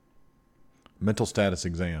Mental status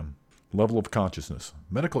exam. Level of consciousness.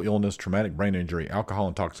 Medical illness, traumatic brain injury, alcohol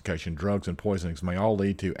intoxication, drugs, and poisonings may all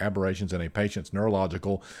lead to aberrations in a patient's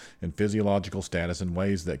neurological and physiological status in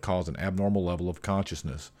ways that cause an abnormal level of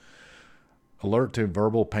consciousness. Alert to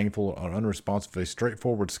verbal, painful, or unresponsive, a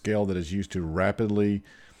straightforward scale that is used to rapidly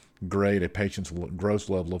grade a patient's gross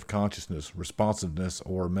level of consciousness, responsiveness,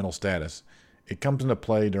 or mental status. It comes into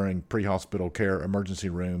play during pre-hospital care, emergency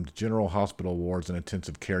rooms, general hospital wards, and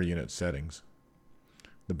intensive care unit settings.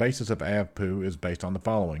 The basis of AVPU is based on the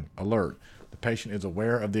following. Alert. The patient is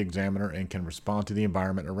aware of the examiner and can respond to the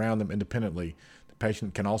environment around them independently. The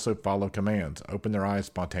patient can also follow commands, open their eyes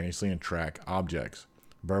spontaneously, and track objects.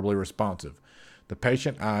 Verbally responsive. The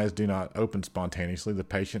patient's eyes do not open spontaneously. The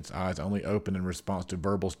patient's eyes only open in response to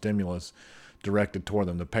verbal stimulus directed toward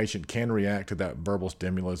them. The patient can react to that verbal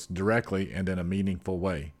stimulus directly and in a meaningful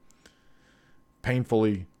way.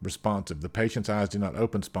 Painfully responsive. The patient's eyes do not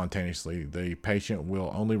open spontaneously. The patient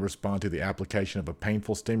will only respond to the application of a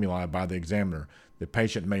painful stimuli by the examiner. The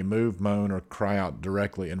patient may move, moan, or cry out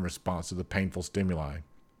directly in response to the painful stimuli.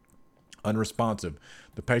 Unresponsive.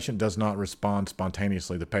 The patient does not respond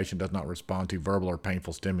spontaneously. The patient does not respond to verbal or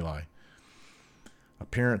painful stimuli.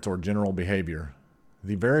 Appearance or general behavior.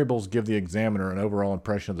 The variables give the examiner an overall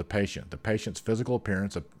impression of the patient. The patient's physical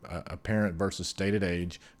appearance, apparent versus stated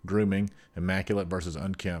age, grooming, immaculate versus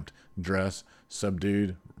unkempt, dress,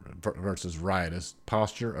 subdued versus riotous,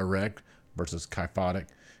 posture, erect versus kyphotic,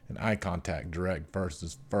 and eye contact, direct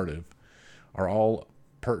versus furtive, are all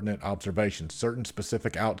pertinent observations. Certain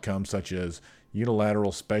specific outcomes, such as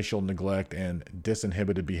unilateral spatial neglect and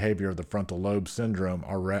disinhibited behavior of the frontal lobe syndrome,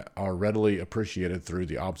 are readily appreciated through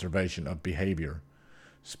the observation of behavior.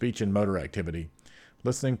 Speech and motor activity.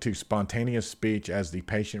 Listening to spontaneous speech as the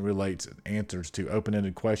patient relates answers to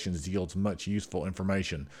open-ended questions yields much useful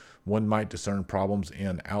information. One might discern problems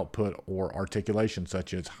in output or articulation,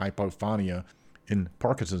 such as hypophonia in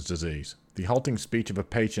Parkinson's disease, the halting speech of a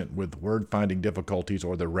patient with word-finding difficulties,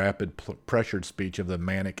 or the rapid pressured speech of the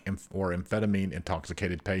manic or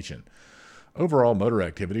amphetamine-intoxicated patient. Overall motor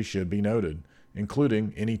activity should be noted,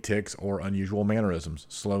 including any tics or unusual mannerisms.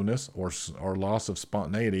 Slowness or loss of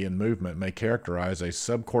spontaneity in movement may characterize a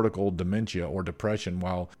subcortical dementia or depression,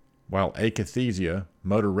 while akathisia,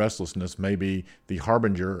 motor restlessness, may be the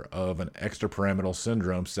harbinger of an extrapyramidal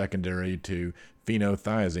syndrome secondary to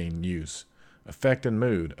phenothiazine use. Affect and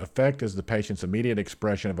mood. Affect is the patient's immediate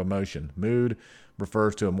expression of emotion. Mood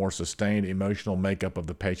refers to a more sustained emotional makeup of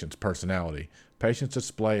the patient's personality. Patients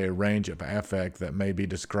display a range of affect that may be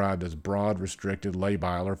described as broad, restricted,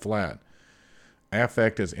 labile, or flat.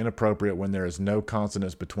 Affect is inappropriate when there is no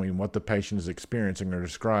consonance between what the patient is experiencing or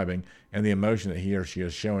describing and the emotion that he or she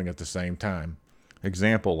is showing at the same time.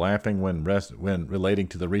 Example, laughing when relating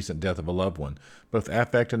to the recent death of a loved one. Both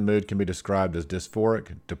affect and mood can be described as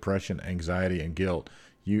dysphoric, depression, anxiety, and guilt,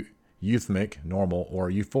 euthmic, normal,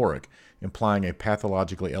 or euphoric, implying a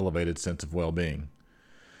pathologically elevated sense of well-being.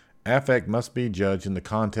 Affect must be judged in the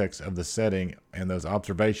context of the setting and those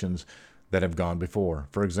observations that have gone before.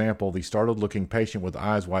 For example, the startled-looking patient with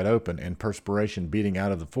eyes wide open and perspiration beading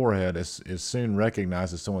out of the forehead is soon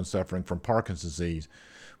recognized as someone suffering from Parkinson's disease,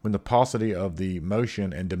 when the paucity of the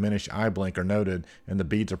motion and diminished eye blink are noted and the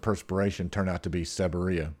beads of perspiration turn out to be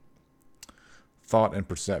seborrhea. Thought and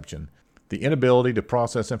perception. The inability to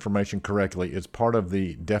process information correctly is part of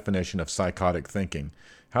the definition of psychotic thinking.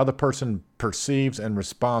 How the person perceives and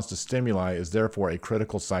responds to stimuli is therefore a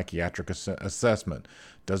critical psychiatric assessment.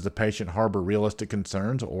 Does the patient harbor realistic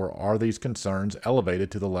concerns, or are these concerns elevated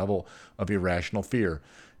to the level of irrational fear?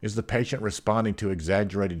 Is the patient responding to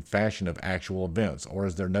exaggerated fashion of actual events, or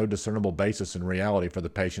is there no discernible basis in reality for the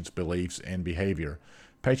patient's beliefs and behavior?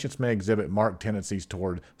 Patients may exhibit marked tendencies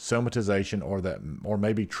toward somatization or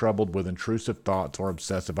may be troubled with intrusive thoughts or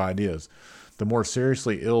obsessive ideas. The more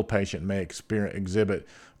seriously ill patient may exhibit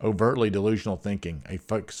overtly delusional thinking, a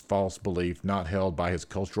fixed false belief not held by his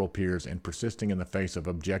cultural peers and persisting in the face of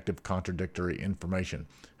objective contradictory information.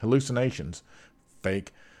 Hallucinations,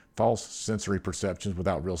 false sensory perceptions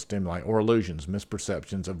without real stimuli, or illusions,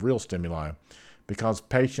 misperceptions of real stimuli. Because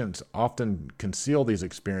patients often conceal these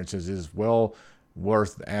experiences, it is well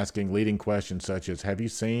worth asking leading questions such as, have you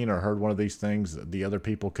seen or heard one of these things that the other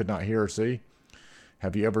people could not hear or see?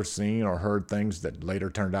 Have you ever seen or heard things that later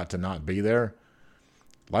turned out to not be there?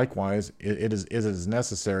 Likewise, it is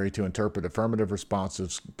necessary to interpret affirmative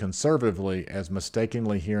responses conservatively as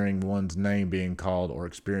mistakenly hearing one's name being called or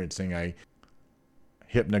experiencing a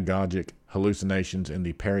hypnagogic hallucinations in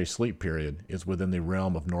the perisleep period is within the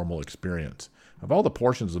realm of normal experience. Of all the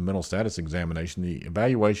portions of mental status examination, the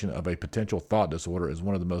evaluation of a potential thought disorder is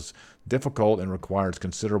one of the most difficult and requires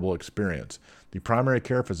considerable experience. The primary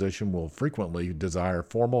care physician will frequently desire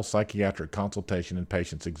formal psychiatric consultation in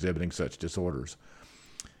patients exhibiting such disorders.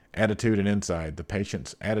 Attitude and insight. The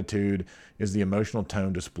patient's attitude is the emotional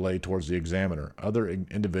tone displayed towards the examiner. Other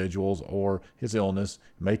individuals or his illness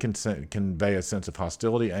may convey a sense of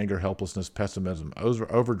hostility, anger, helplessness, pessimism,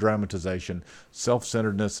 over-dramatization,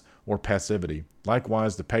 self-centeredness, or passivity.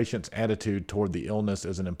 Likewise, the patient's attitude toward the illness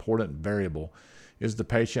is an important variable. Is the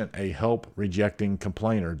patient a help-rejecting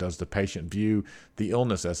complainer? Does the patient view the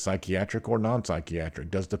illness as psychiatric or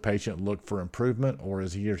non-psychiatric? Does the patient look for improvement, or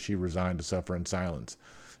is he or she resigned to suffer in silence?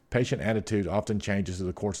 Patient attitude often changes through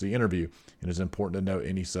the course of the interview, and it is important to note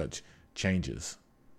any such changes.